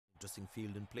Interesting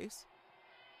field in place.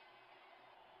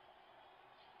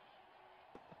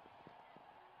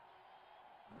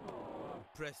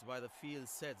 Pressed by the field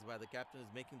sets by the captain is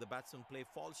making the batsman play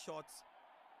false shots.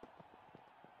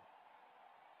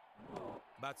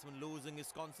 Batsman losing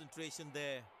his concentration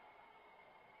there.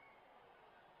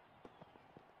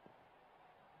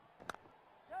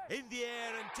 In the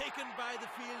air and taken by the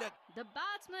fielder. The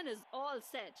batsman is all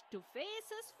set to face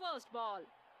his first ball.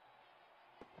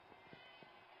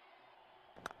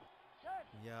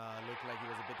 Yeah, looked like he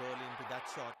was a bit early into that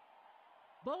shot.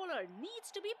 Bowler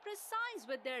needs to be precise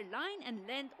with their line and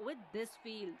length with this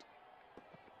field.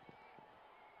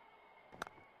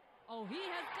 Oh, he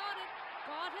has got it.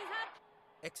 Got his hat.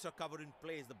 Extra cover in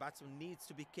place. The batsman needs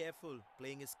to be careful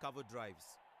playing his cover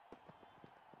drives.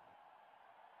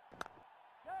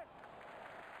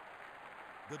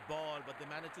 Good ball, but they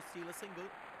managed to steal a single.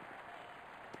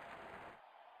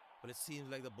 But it seems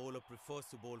like the bowler prefers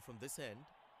to bowl from this end.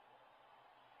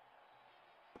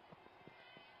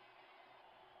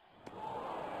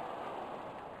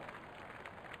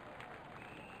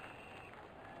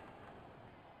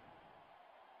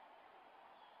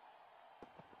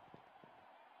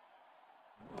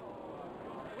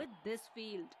 With this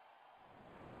field.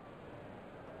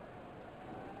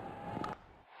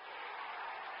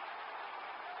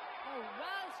 Oh,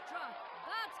 well struck.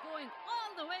 That's going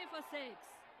all the way for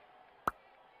 6.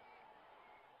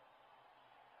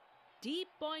 Deep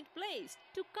point placed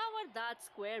to cover that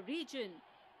square region.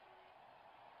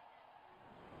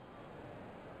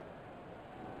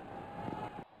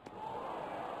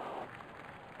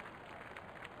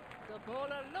 The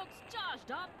bowler looks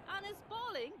charged up and is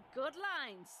bowling good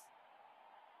lines.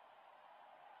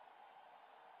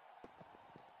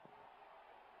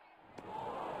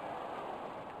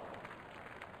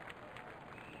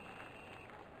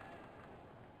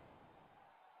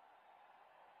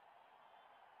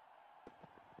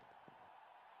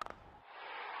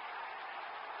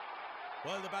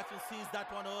 Well, the batsman sees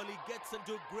that one early, gets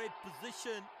into a great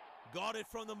position. Got it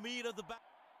from the meat of the bat.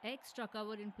 Extra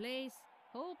cover in place,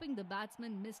 hoping the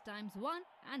batsman mistimes one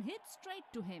and hits straight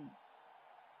to him.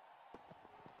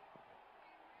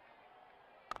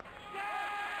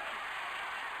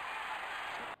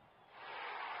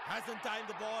 Hasn't timed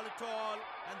the ball at all,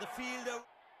 and the fielder.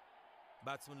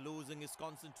 Batsman losing his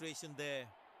concentration there.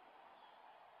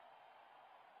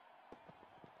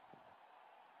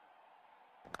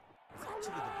 It's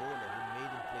actually the bowler who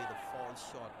made him play the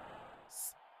false shot.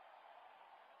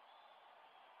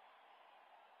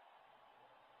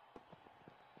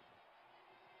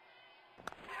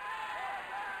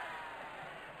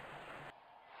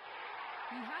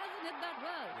 He hasn't hit that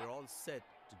well. We're all set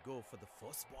to go for the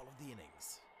first ball of the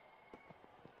innings.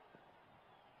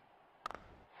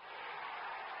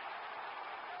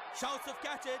 Shouts of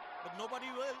catch it, but nobody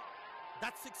will.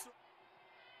 That's 6.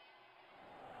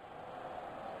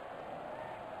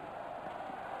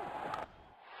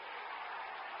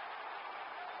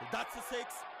 That's a 6.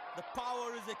 The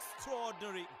power is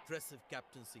extraordinary. Impressive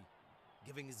captaincy,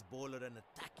 giving his bowler an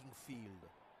attacking field.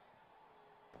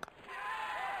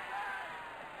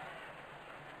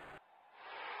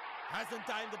 Hasn't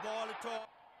timed the ball at all.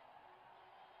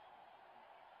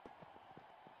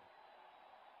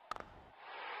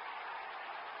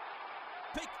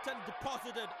 Picked and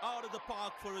deposited out of the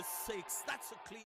park for his 6. That's a clean.